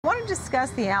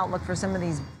discuss the outlook for some of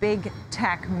these big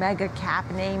tech mega cap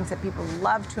names that people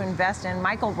love to invest in.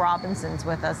 Michael Robinson's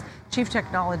with us, Chief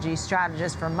Technology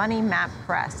Strategist for Money Map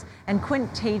Press, and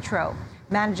Quint Tatro,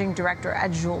 Managing Director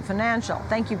at Joule Financial.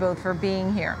 Thank you both for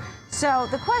being here. So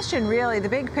the question really, the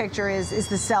big picture is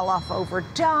the sell-off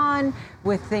overdone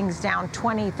with things down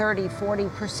 20, 30,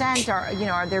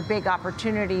 40%? Are there big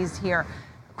opportunities here?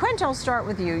 Quint, I'll start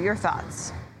with you. Your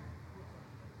thoughts?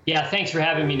 Yeah, thanks for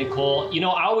having me, Nicole.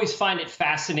 I always find it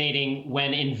fascinating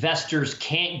when investors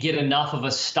can't get enough of a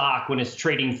stock when it's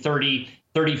trading 30,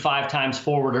 35 times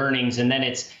forward earnings, and then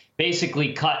it's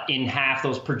basically cut in half.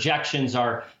 Those projections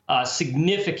are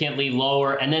significantly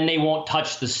lower, and then they won't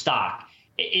touch the stock.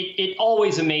 It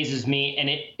always amazes me, and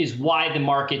it is why the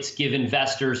markets give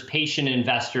investors, patient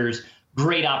investors,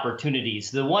 great opportunities.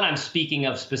 The one I'm speaking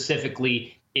of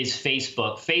specifically is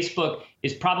Facebook. Facebook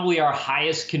is probably our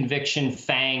highest conviction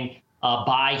FANG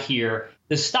buy here.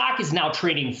 The stock is now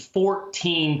trading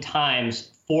 14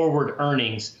 times forward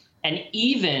earnings, and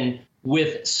even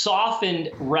with softened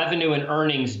revenue and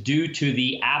earnings due to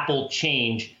the Apple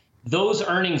change, those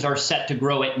earnings are set to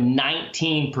grow at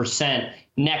 19%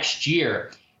 next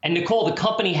year. And Nicole, the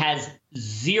company has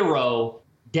zero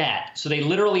debt. So they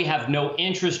literally have no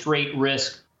interest rate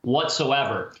risk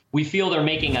whatsoever. We feel they're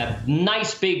making a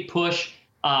nice big push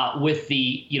with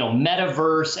the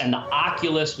metaverse and the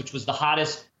Oculus, which was the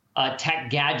hottest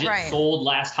tech gadget sold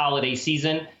last holiday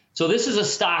season. So this is a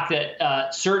stock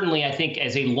that certainly I think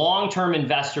as a long-term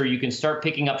investor, you can start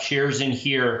picking up shares in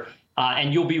here.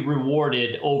 And you'll be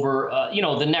rewarded over,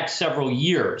 the next several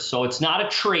years. So it's not a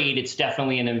trade, it's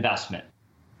definitely an investment.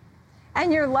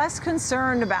 And you're less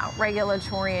concerned about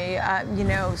regulatory,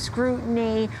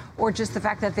 scrutiny, or just the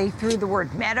fact that they threw the word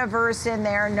metaverse in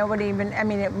there. Nobody even,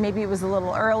 maybe it was a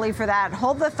little early for that.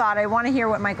 Hold the thought. I want to hear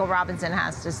what Michael Robinson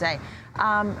has to say.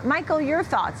 Michael, your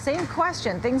thoughts. Same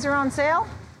question. Things are on sale?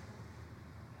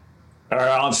 Are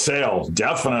on sale,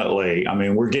 definitely.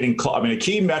 We're getting, a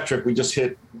key metric we just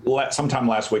hit sometime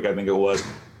last week, I think it was,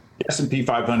 the S&P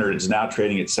 500 is now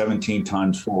trading at 17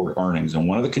 times forward earnings. And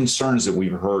one of the concerns that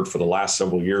we've heard for the last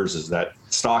several years is that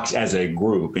stocks as a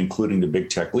group, including the big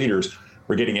tech leaders,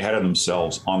 were getting ahead of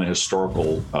themselves on the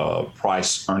historical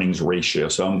price earnings ratio.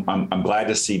 So I'm glad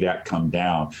to see that come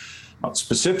down.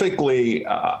 Specifically,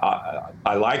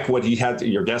 I like what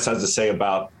your guest has to say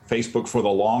about Facebook for the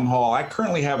long haul. I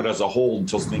currently have it as a hold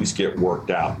until things get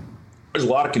worked out. There's a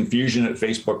lot of confusion at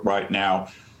Facebook right now.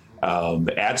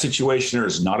 The ad situation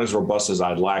is not as robust as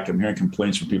I'd like. I'm hearing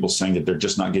complaints from people saying that they're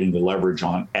just not getting the leverage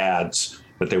on ads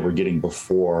that they were getting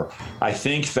before. I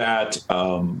think that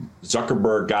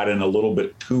Zuckerberg got in a little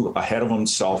bit too ahead of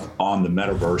himself on the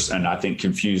metaverse, and I think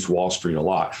confused Wall Street a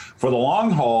lot. For the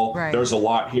long haul, There's a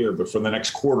lot here, but for the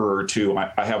next quarter or two,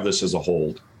 I have this as a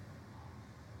hold.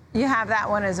 You have that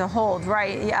one as a hold,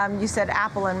 right? You said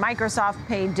Apple and Microsoft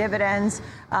paid dividends.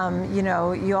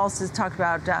 You also talked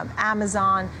about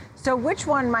Amazon. So which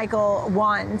one, Michael,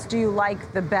 ones do you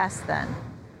like the best then?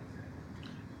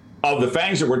 Of the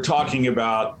FANGs that we're talking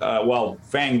about,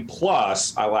 FANG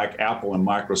Plus, I like Apple and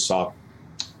Microsoft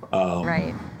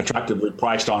attractively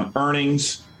priced on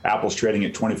earnings. Apple's trading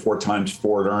at 24 times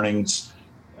forward earnings.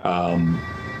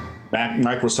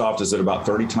 Microsoft is at about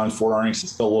 30 times forward earnings.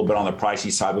 It's still a little bit on the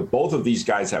pricey side, but both of these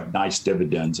guys have nice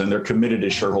dividends and they're committed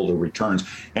to shareholder returns.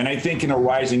 And I think in a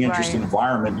rising interest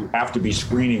environment, you have to be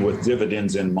screening with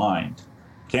dividends in mind.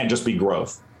 Can't just be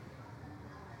growth.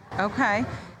 Okay.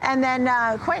 And then,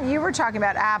 Quentin, you were talking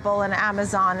about Apple and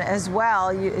Amazon as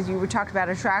well. You were talking about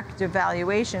attractive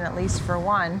valuation, at least for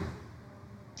one.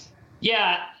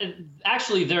 Yeah,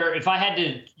 actually, if I had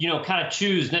to, kind of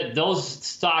choose, that those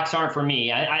stocks aren't for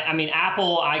me. I mean,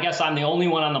 Apple, I guess I'm the only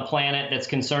one on the planet that's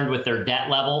concerned with their debt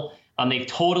level. They've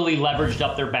totally leveraged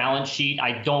up their balance sheet.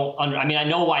 I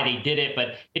know why they did it,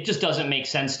 but it just doesn't make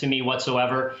sense to me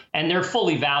whatsoever. And they're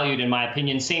fully valued, in my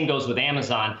opinion. Same goes with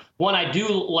Amazon. One I do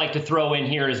like to throw in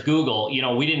here is Google.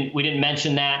 We didn't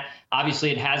mention that.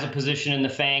 Obviously, it has a position in the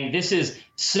FANG. This is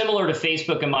similar to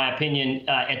Facebook, in my opinion,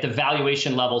 at the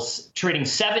valuation levels, trading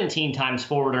 17 times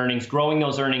forward earnings, growing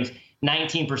those earnings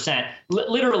 19%.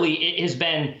 Literally, it has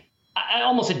been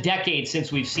almost a decade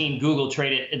since we've seen Google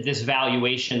trade at this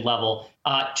valuation level,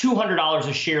 $200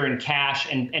 a share in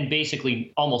cash and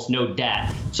basically almost no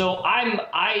debt. So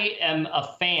I am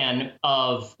a fan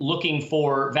of looking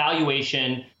for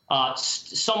valuation,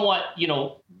 somewhat,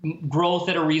 growth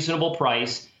at a reasonable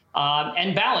price,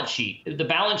 and balance sheet. The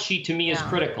balance sheet to me is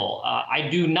critical. I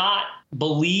do not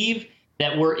believe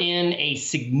that we're in a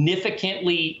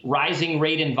significantly rising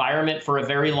rate environment for a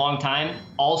very long time.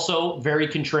 Also very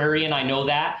contrarian, I know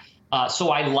that. So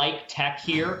I like tech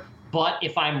here. But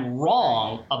if I'm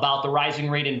wrong about the rising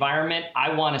rate environment,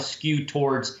 I want to skew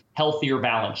towards healthier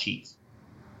balance sheets.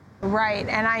 Right,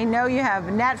 and I know you have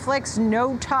Netflix,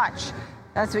 no touch.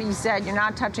 That's what you said. You're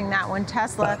not touching that one.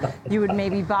 Tesla, you would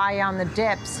maybe buy on the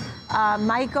dips.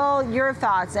 Michael, your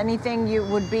thoughts? Anything you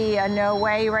would be a no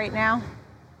way right now?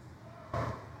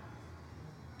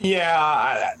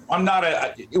 Yeah, I'm not.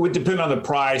 It would depend on the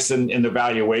price and the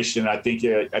valuation. I think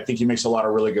he makes a lot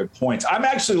of really good points. I'm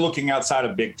actually looking outside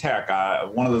of big tech.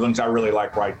 One of the things I really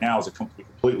like right now is a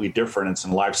completely different. It's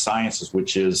in life sciences,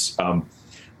 which is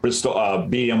Bristol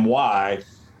BMY.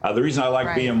 The reason I like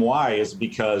BMY is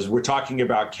because we're talking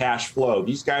about cash flow.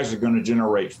 These guys are going to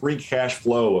generate free cash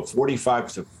flow of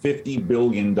 $45 to $50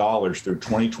 billion through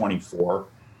 2024.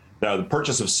 Now, the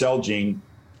purchase of Celgene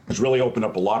has really opened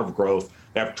up a lot of growth.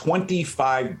 They have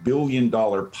 $25 billion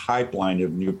pipeline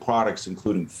of new products,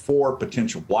 including 4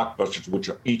 potential blockbusters, which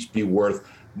will each be worth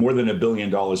more than $1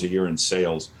 billion a year in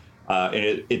sales.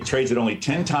 And it trades at only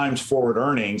 10 times forward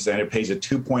earnings, and it pays a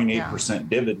 2.8%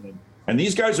 dividend. And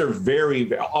these guys are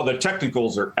all the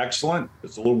technicals are excellent.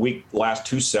 It's a little weak the last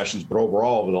 2 sessions, but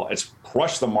overall, it's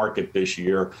crushed the market this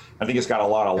year. I think it's got a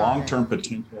lot of long-term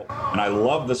potential, and I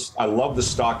love this. I love the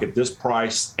stock at this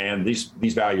price and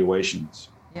these valuations.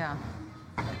 Yeah.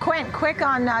 Quint, quick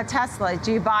on Tesla.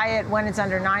 Do you buy it when it's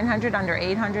under 900, under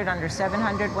 800, under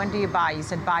 700? When do you buy? You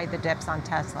said buy the dips on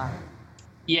Tesla.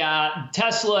 Yeah,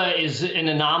 Tesla is an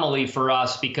anomaly for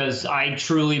us because I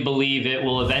truly believe it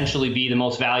will eventually be the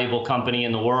most valuable company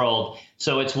in the world.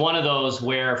 So it's one of those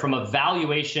where, from a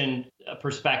valuation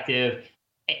perspective,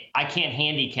 I can't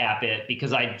handicap it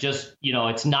because I just,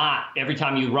 it's not, every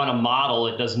time you run a model,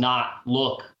 it does not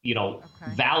look,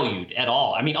 valued at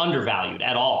all. I mean, undervalued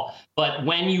at all. But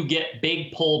when you get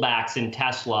big pullbacks in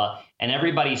Tesla and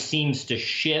everybody seems to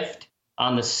shift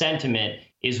on the sentiment,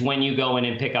 is when you go in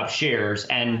and pick up shares.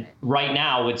 And right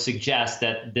now would suggest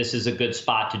that this is a good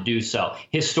spot to do so.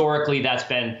 Historically, that's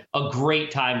been a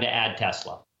great time to add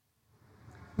Tesla.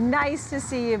 Nice to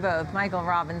see you both. Michael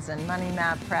Robinson, Money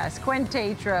Map Press, Quint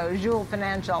Tatro, Joule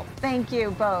Financial. Thank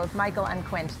you both, Michael and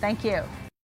Quint. Thank you.